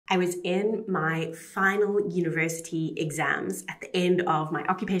I was in my final university exams. At the end of my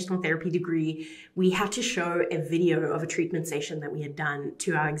occupational therapy degree, we had to show a video of a treatment session that we had done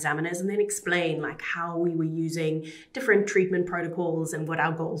to our examiners and then explain like how we were using different treatment protocols and what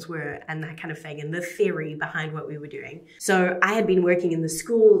our goals were and that kind of thing and the theory behind what we were doing. So I had been working in the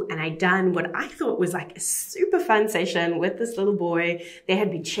school and I'd done what I thought was like a super fun session with this little boy. There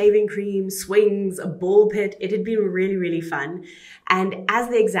had been shaving cream, swings, a ball pit. It had been really, really fun. And as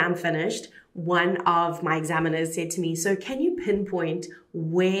the exam finished, one of my examiners said to me, "So can you pinpoint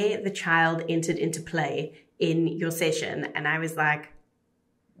where the child entered into play in your session?" And I was like,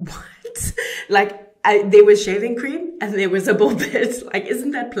 what? There was shaving cream and there was a ball pit. Like,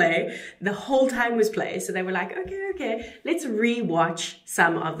 isn't that play? The whole time was play. So they were like, okay, let's re-watch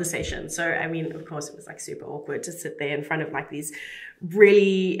some of the session. So, I mean, of course, it was like super awkward to sit there in front of like these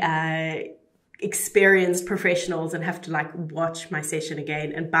really experienced professionals and have to like watch my session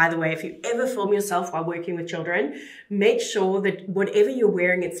again. And by the way, if you ever film yourself while working with children, make sure that whatever you're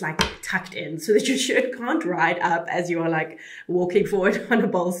wearing, it's like tucked in so that your shirt can't ride up as you are like walking forward on a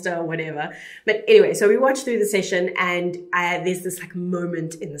bolster or whatever. But anyway, so we watched through the session and there's this like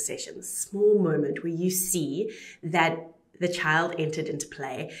moment in the session, this small moment where you see that the child entered into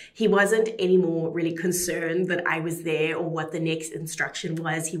play. He wasn't anymore really concerned that I was there or what the next instruction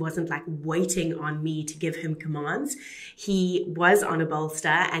was. He wasn't like waiting on me to give him commands. He was on a bolster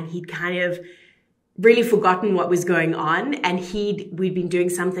and he'd kind of really forgotten what was going on, and we'd been doing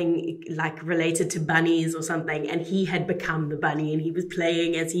something like related to bunnies or something, and he had become the bunny and he was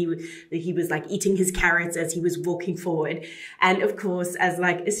playing as he was like eating his carrots as he was walking forward. And of course, as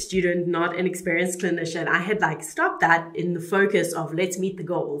like a student, not an experienced clinician, I had like stopped that in the focus of let's meet the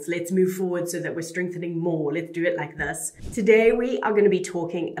goals, let's move forward so that we're strengthening more, let's do it like this. Today we are going to be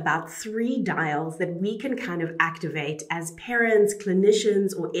talking about 3 dials that we can kind of activate as parents,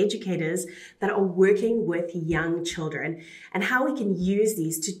 clinicians, or educators that are working with young children, and how we can use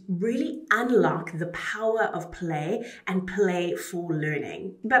these to really unlock the power of play and play for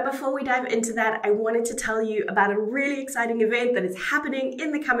learning. But before we dive into that, I wanted to tell you about a really exciting event that is happening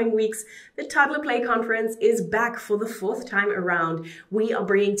in the coming weeks. The Toddler Play Conference is back for the 4th time around. We are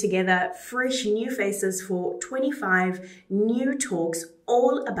bringing together fresh new faces for 25 new talks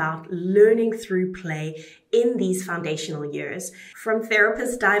all about learning through play in these foundational years. From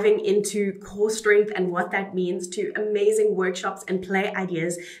therapists diving into core strength and what that means to amazing workshops and play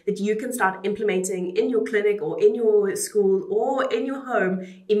ideas that you can start implementing in your clinic or in your school or in your home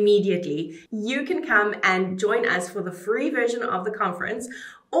immediately. You can come and join us for the free version of the conference,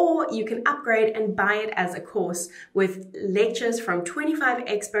 or you can upgrade and buy it as a course with lectures from 25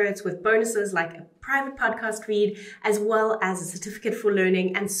 experts with bonuses like a private podcast feed, as well as a certificate for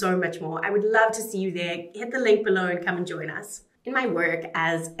learning and so much more. I would love to see you there. Hit the link below and come and join us. In my work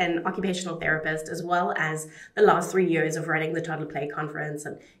as an occupational therapist, as well as the last 3 years of running the Toddler Play Conference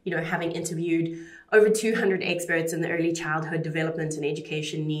and, having interviewed over 200 experts in the early childhood development and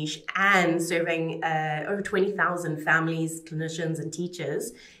education niche and serving over 20,000 families, clinicians, and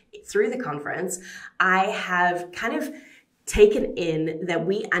teachers through the conference, I have kind of taken in that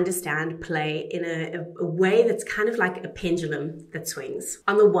we understand play in a way that's kind of like a pendulum that swings.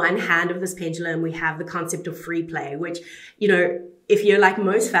 On the one hand of this pendulum, we have the concept of free play, which, if you're like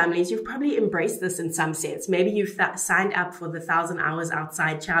most families, you've probably embraced this in some sense. Maybe you've signed up for the 1,000 Hours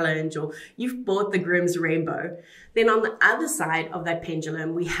Outside Challenge, or you've bought the Grimm's Rainbow. Then on the other side of that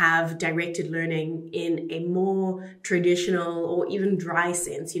pendulum, we have directed learning in a more traditional or even dry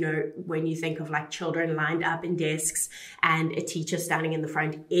sense. When you think of like children lined up in desks and a teacher standing in the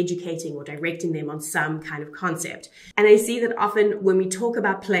front educating or directing them on some kind of concept. And I see that often when we talk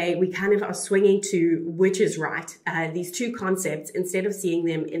about play, we kind of are swinging to which is right, these two concepts, instead of seeing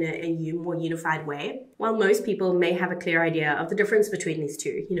them in a more unified way. While most people may have a clear idea of the difference between these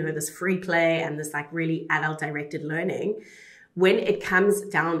two, this free play and this like really adult directed learning, when it comes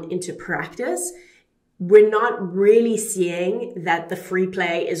down into practice, we're not really seeing that the free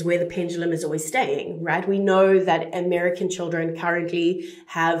play is where the pendulum is always staying, right? We know that American children currently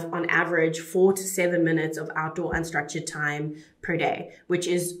have on average 4 to 7 minutes of outdoor unstructured time per day, which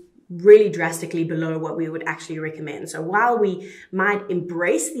is really drastically below what we would actually recommend. So while we might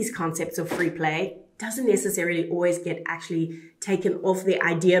embrace these concepts of free play, doesn't necessarily always get actually taken off the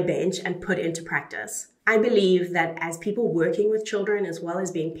idea bench and put into practice. I believe that as people working with children as well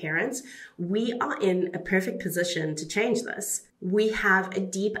as being parents, we are in a perfect position to change this. We have a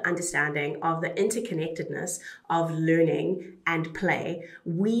deep understanding of the interconnectedness of learning and play.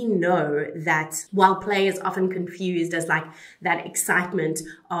 We know that while play is often confused as like that excitement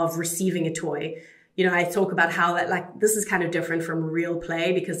of receiving a toy, I talk about how that like this is kind of different from real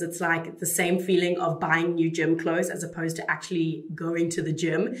play because it's like the same feeling of buying new gym clothes as opposed to actually going to the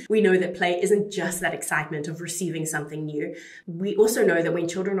gym. We know that play isn't just that excitement of receiving something new. We also know that when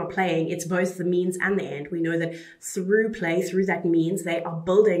children are playing, it's both the means and the end. We know that through play, through that means, they are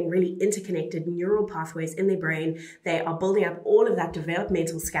building really interconnected neural pathways in their brain. They are building up all of that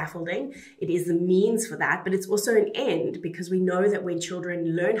developmental scaffolding. It is the means for that, but it's also an end because we know that when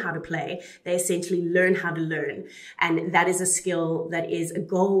children learn how to play, they essentially learn how to learn. And that is a skill that is a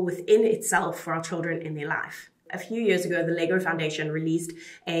goal within itself for our children in their life. A few years ago, the Lego Foundation released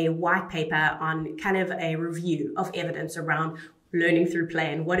a white paper on kind of a review of evidence around learning through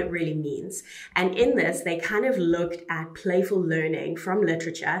play and what it really means. And in this, they kind of looked at playful learning from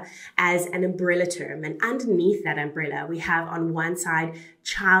literature as an umbrella term. And underneath that umbrella, we have on one side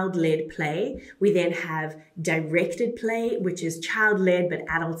child-led play. We then have directed play, which is child-led but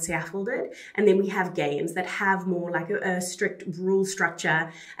adult scaffolded. And then we have games that have more like a strict rule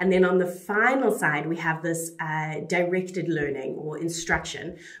structure. And then on the final side, we have this directed learning or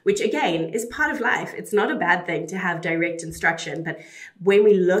instruction, which again is part of life. It's not a bad thing to have direct instruction, but when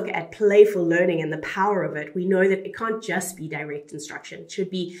we look at playful learning and the power of it, we know that it can't just be direct instruction. It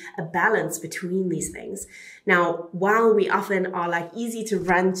should be a balance between these things. Now, while we often are like easy to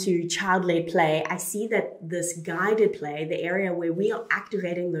run to child-led play, I see that this guided play, the area where we are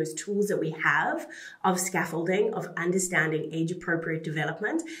activating those tools that we have of scaffolding, of understanding age-appropriate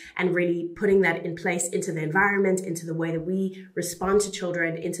development, and really putting that in place into the environment, into the way that we respond to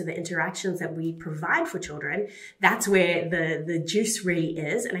children, into the interactions that we provide for children, that's where the juice really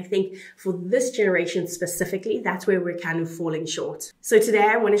is. And I think for this generation specifically, that's where we're kind of falling short. So today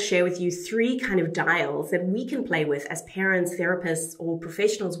I want to share with you 3 kind of dials that we can play with as parents, therapists, or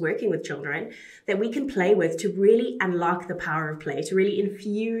professionals working with children, that we can play with to really unlock the power of play, to really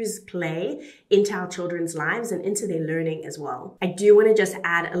infuse play into our children's lives and into their learning as well. I do want to just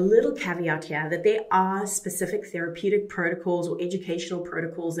add a little caveat here that there are specific therapeutic protocols or educational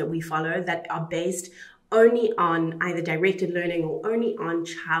protocols that we follow that are based only on either directed learning or only on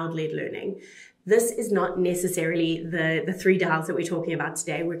child-led learning. This is not necessarily the 3 dials that we're talking about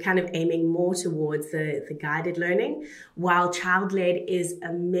today. We're kind of aiming more towards the guided learning. While child-led is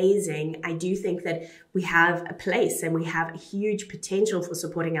amazing, I do think that we have a place and we have a huge potential for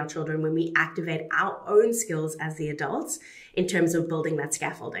supporting our children when we activate our own skills as the adults in terms of building that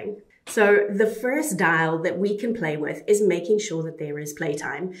scaffolding. So the first dial that we can play with is making sure that there is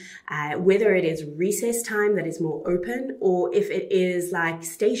playtime, whether it is recess time that is more open, or if it is like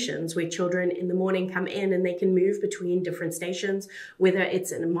stations where children in the morning come in and they can move between different stations, whether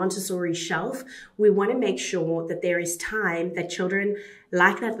it's in a Montessori shelf. We want to make sure that there is time that children,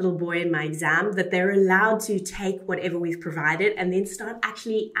 like that little boy in my exam, that they're allowed to take whatever we've provided and then start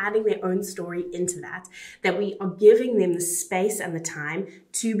actually adding their own story into that, that we are giving them the space and the time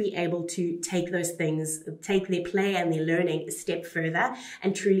to be able to take those things, take their play and their learning a step further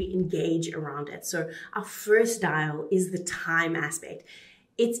and truly engage around it. So our first dial is the time aspect.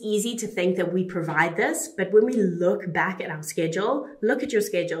 It's easy to think that we provide this, but when we look back at our schedule, look at your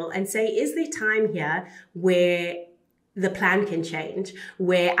schedule and say, is there time here where the plan can change,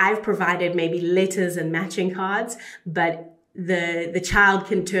 where I've provided maybe letters and matching cards, but the child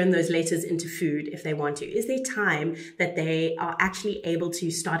can turn those letters into food if they want to? Is there time that they are actually able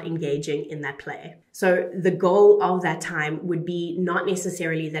to start engaging in that play? So the goal of that time would be not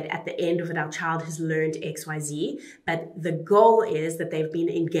necessarily that at the end of it, our child has learned XYZ, but the goal is that they've been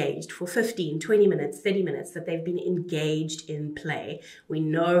engaged for 15, 20 minutes, 30 minutes, that they've been engaged in play. We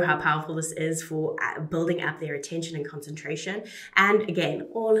know how powerful this is for building up their attention and concentration. And again,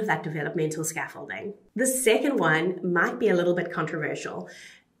 all of that developmental scaffolding. The second one might be a little bit controversial.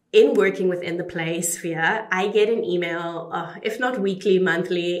 In working within the play sphere, I get an email, if not weekly,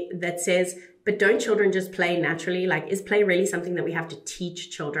 monthly, that says, but don't children just play naturally? Like, is play really something that we have to teach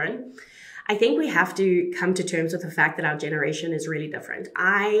children? I think we have to come to terms with the fact that our generation is really different.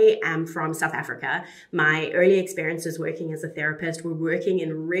 I am from South Africa. My early experiences working as a therapist were working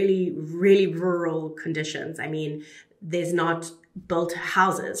in really, really rural conditions. I mean, there's not built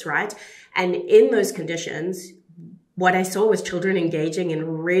houses, right? And in those conditions, what I saw was children engaging in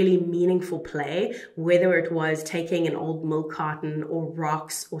really meaningful play, whether it was taking an old milk carton or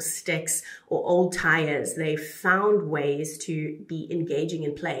rocks or sticks or old tires. They found ways to be engaging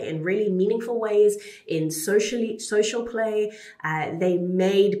in play in really meaningful ways, in social play. They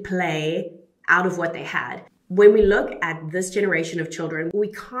made play out of what they had. When we look at this generation of children,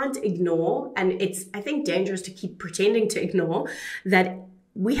 we can't ignore, and it's, I think, dangerous to keep pretending to ignore, that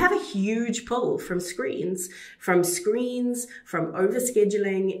we have a huge pull from screens, from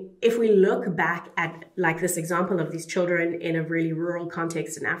overscheduling. If we look back at like this example of these children in a really rural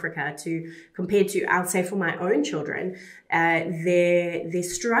context in Africa compared to, I'll say for my own children, their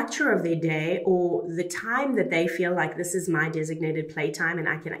structure of their day, or the time that they feel like this is my designated playtime and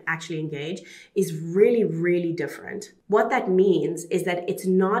I can actually engage, is really, really different. What that means is that it's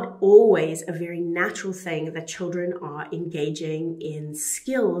not always a very natural thing that children are engaging in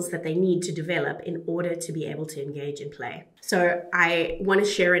skills that they need to develop in order to be able to engage in play. So I want to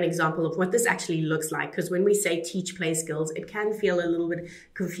share an example of what this actually looks like, because when we say teach play skills, it can feel a little bit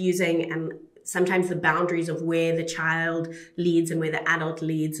confusing, and sometimes the boundaries of where the child leads and where the adult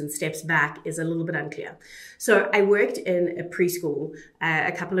leads and steps back is a little bit unclear. So I worked in a preschool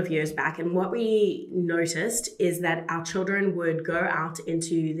a couple of years back, and what we noticed is that our children would go out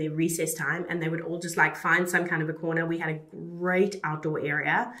into their recess time and they would all just like find some kind of a corner. We had a great outdoor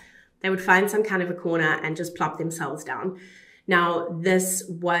area. They would find some kind of a corner and just plop themselves down. Now, this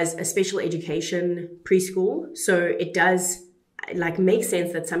was a special education preschool, so it does make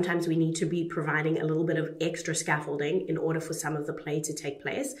sense that sometimes we need to be providing a little bit of extra scaffolding in order for some of the play to take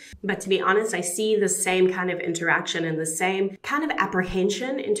place. But to be honest, I see the same kind of interaction and the same kind of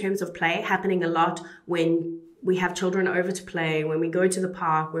apprehension in terms of play happening a lot when we have children over to play, when we go to the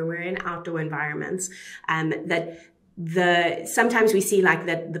park, when we're in outdoor environments, sometimes we see like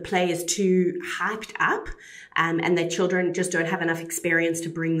that the play is too hyped up, and that children just don't have enough experience to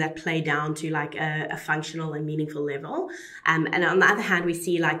bring that play down to like a functional and meaningful level. And on the other hand, we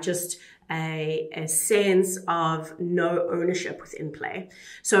see like just a sense of no ownership within play.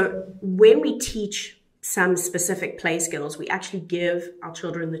 So when we teach some specific play skills, we actually give our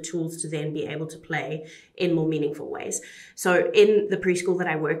children the tools to then be able to play in more meaningful ways. So in the preschool that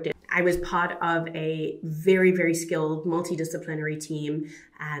I worked in, I was part of a very, very skilled multidisciplinary team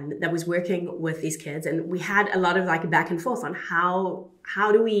that was working with these kids. And we had a lot of like back and forth on how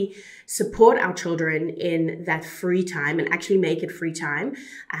do we support our children in that free time and actually make it free time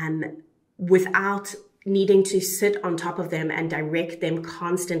without needing to sit on top of them and direct them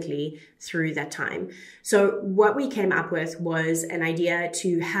constantly through that time. So what we came up with was an idea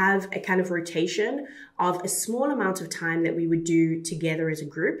to have a kind of rotation of a small amount of time that we would do together as a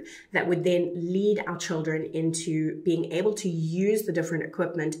group that would then lead our children into being able to use the different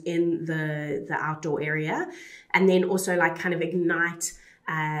equipment in the outdoor area, and then also like kind of ignite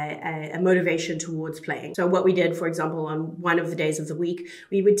a motivation towards playing. So what we did, for example, on one of the days of the week,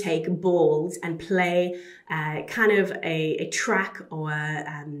 we would take balls and play kind of a track or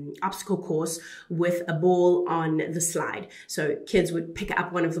obstacle course with a ball on the slide. So kids would pick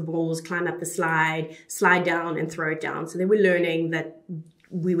up one of the balls, climb up the slide down and throw it down. So they were learning that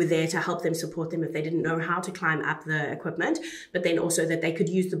we were there to help them, support them if they didn't know how to climb up the equipment, but then also that they could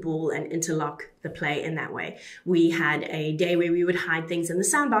use the ball and interlock the play in that way. We had a day where we would hide things in the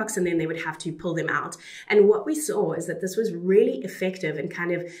sandbox and then they would have to pull them out. And what we saw is that this was really effective in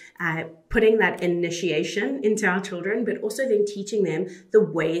kind of putting that initiation into our children, but also then teaching them the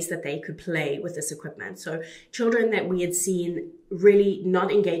ways that they could play with this equipment. So children that we had seen really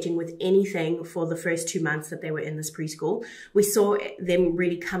not engaging with anything for the first 2 months that they were in this preschool, we saw them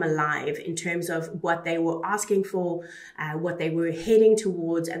really come alive in terms of what they were asking for, what they were heading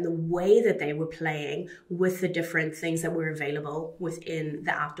towards, and the way that they were playing with the different things that were available within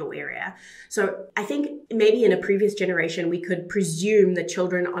the outdoor area. So I think maybe in a previous generation, we could presume that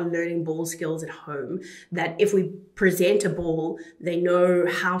children are learning ball skills at home, that if we present a ball, they know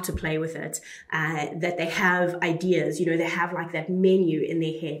how to play with it, that they have ideas, they have like that menu in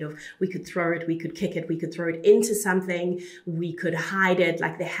their head of we could throw it, we could kick it, we could throw it into something, we could hide it,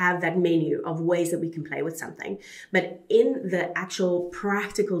 like they have that menu of ways that we can play with something. But in the actual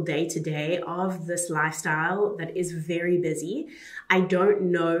practical day-to-day of this lifestyle that is very busy, I don't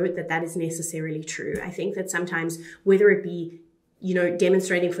know that that is necessarily true. I think that sometimes, whether it be,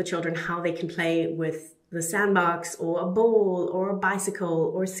 demonstrating for children how they can play with the sandbox or a ball or a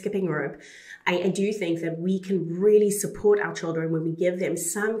bicycle or a skipping rope, I do think that we can really support our children when we give them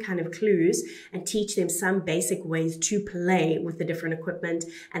some kind of clues and teach them some basic ways to play with the different equipment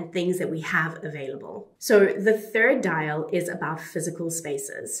and things that we have available. So the third dial is about physical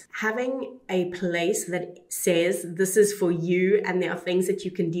spaces. Having a place that says this is for you and there are things that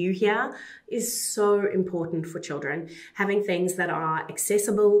you can do here is so important for children. Having things that are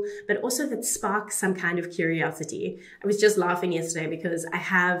accessible, but also that spark some kind of curiosity. I was just laughing yesterday because I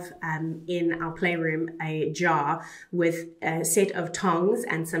have in our playroom a jar with a set of tongs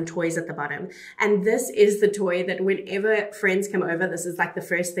and some toys at the bottom. And this is the toy that whenever friends come over, this is like the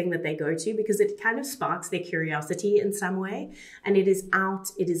first thing that they go to because it kind of sparks their curiosity in some way. And it is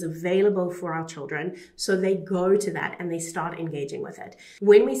out, it is available for our children. So they go to that and they start engaging with it.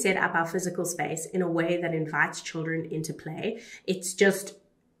 When we set up our physical space in a way that invites children into play, it's just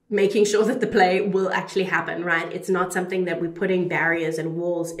making sure that the play will actually happen, right? It's not something that we're putting barriers and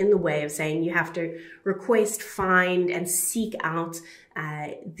walls in the way of saying you have to request, find, and seek out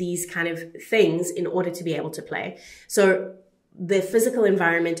these kind of things in order to be able to play. So the physical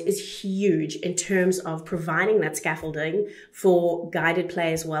environment is huge in terms of providing that scaffolding for guided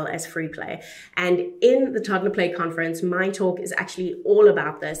play as well as free play. And in the Toddler Play Conference, my talk is actually all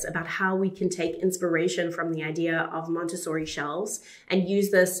about this, about how we can take inspiration from the idea of Montessori shelves and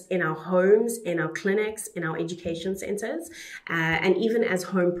use this in our homes, in our clinics, in our education centers, and even as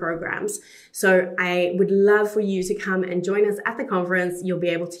home programs. So I would love for you to come and join us at the conference. You'll be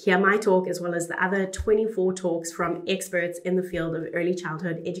able to hear my talk as well as the other 24 talks from experts in the field of early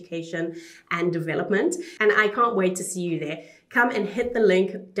childhood education and development. And I can't wait to see you there. Come and hit the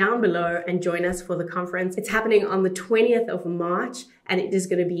link down below and join us for the conference. It's happening on the 20th of March and it is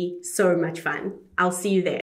going to be so much fun. I'll see you there.